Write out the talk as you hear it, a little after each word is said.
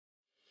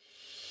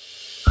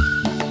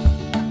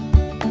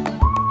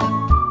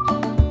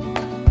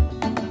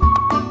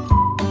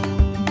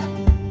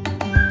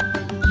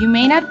You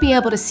may not be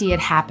able to see it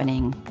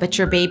happening, but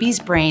your baby's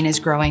brain is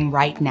growing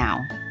right now.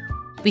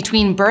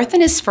 Between birth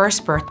and his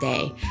first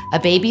birthday, a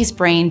baby's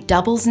brain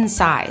doubles in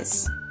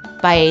size.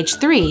 By age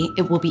 3,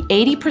 it will be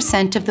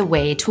 80% of the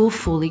way to a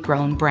fully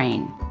grown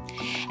brain.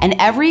 And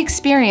every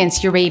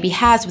experience your baby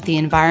has with the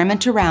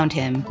environment around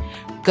him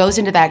goes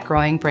into that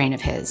growing brain of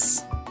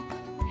his.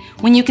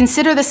 When you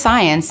consider the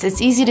science,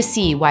 it's easy to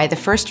see why the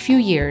first few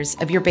years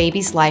of your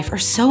baby's life are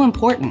so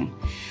important.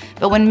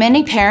 But when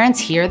many parents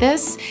hear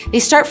this, they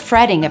start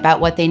fretting about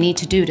what they need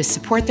to do to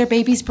support their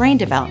baby's brain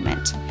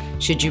development.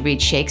 Should you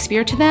read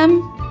Shakespeare to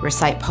them?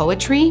 Recite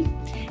poetry?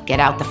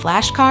 Get out the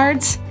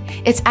flashcards?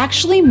 It's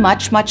actually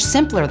much, much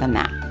simpler than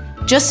that.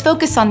 Just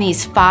focus on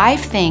these 5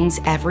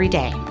 things every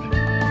day.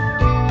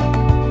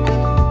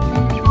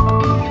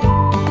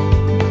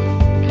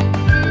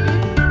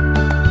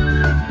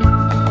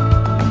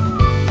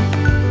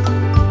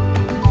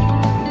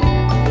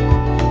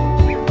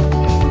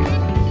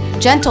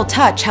 Gentle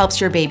touch helps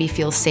your baby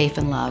feel safe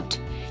and loved.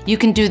 You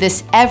can do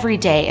this every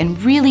day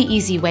in really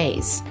easy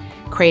ways.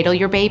 Cradle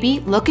your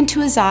baby, look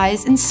into his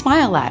eyes, and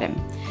smile at him.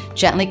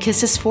 Gently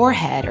kiss his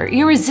forehead or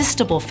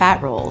irresistible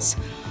fat rolls.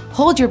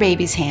 Hold your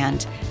baby's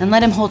hand and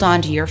let him hold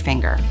on to your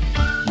finger.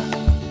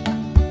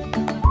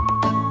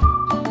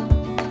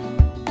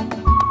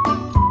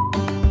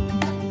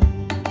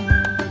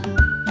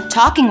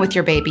 Talking with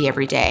your baby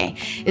every day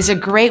is a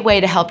great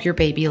way to help your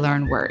baby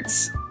learn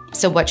words.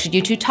 So what should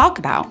you two talk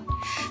about?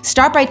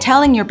 Start by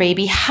telling your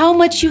baby how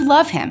much you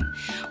love him.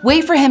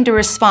 Wait for him to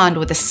respond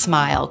with a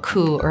smile,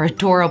 coo, or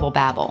adorable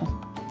babble.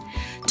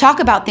 Talk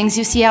about things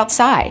you see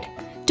outside.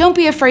 Don't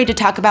be afraid to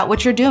talk about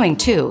what you're doing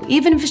too,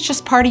 even if it's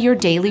just part of your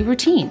daily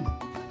routine.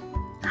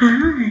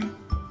 Hi,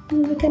 you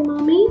look at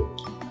Mommy?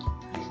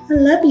 I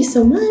love you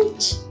so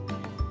much.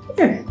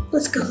 Here,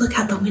 let's go look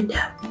out the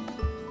window.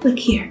 Look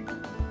here.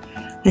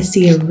 I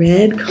see a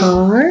red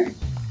car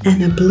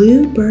and a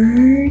blue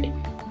bird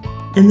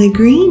and the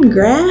green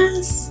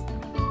grass.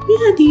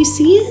 Yeah, do you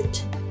see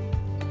it?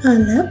 I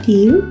love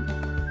you.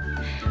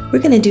 We're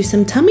gonna do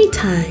some tummy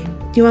time.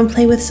 Do you want to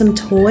play with some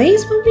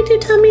toys when we do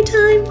tummy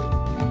time?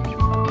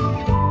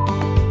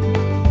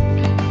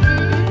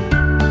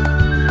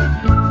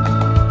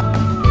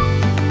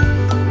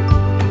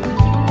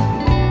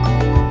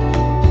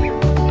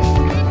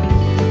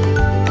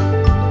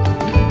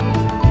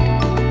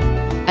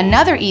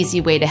 Another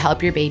easy way to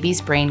help your baby's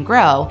brain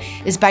grow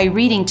is by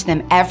reading to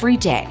them every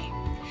day.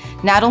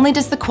 Not only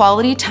does the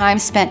quality time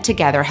spent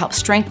together help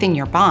strengthen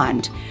your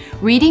bond,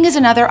 reading is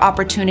another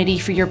opportunity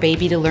for your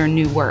baby to learn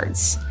new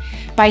words.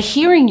 By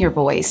hearing your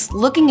voice,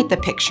 looking at the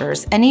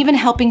pictures, and even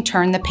helping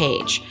turn the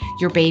page,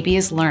 your baby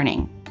is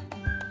learning.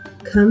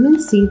 Come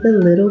and see the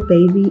little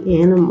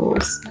baby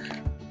animals.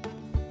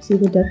 See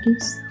the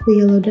duckies? The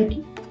yellow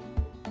ducky?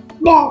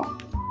 No.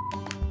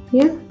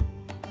 Yeah.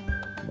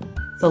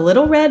 The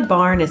little red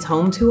barn is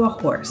home to a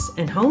horse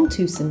and home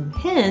to some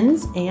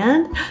hens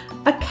and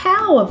a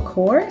cow, of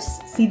course.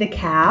 See the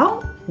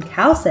cow? The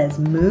cow says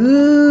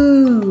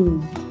moo.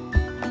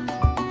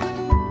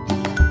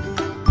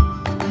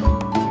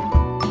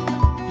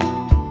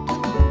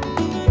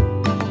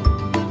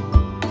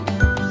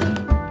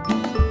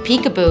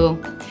 Peekaboo.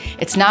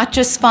 It's not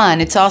just fun,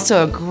 it's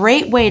also a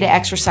great way to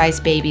exercise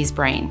baby's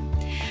brain.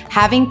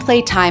 Having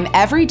playtime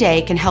every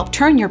day can help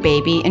turn your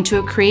baby into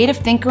a creative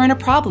thinker and a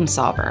problem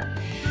solver.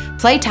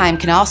 Playtime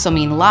can also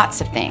mean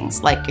lots of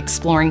things, like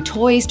exploring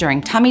toys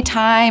during tummy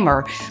time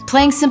or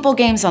playing simple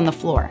games on the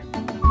floor.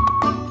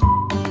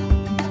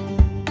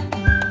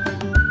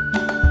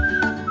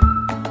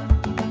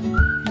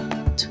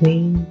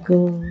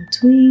 Twinkle,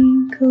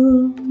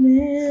 twinkle,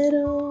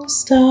 little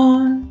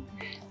star,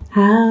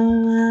 how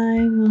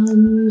I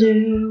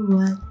wonder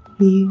what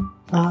you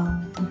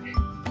are.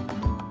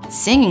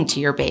 Singing to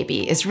your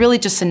baby is really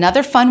just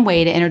another fun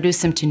way to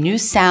introduce them to new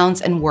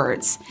sounds and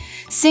words.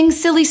 Sing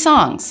silly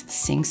songs,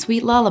 sing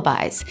sweet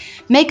lullabies,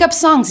 make up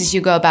songs as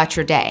you go about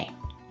your day.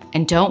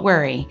 And don't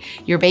worry,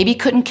 your baby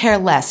couldn't care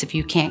less if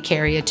you can't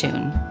carry a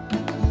tune.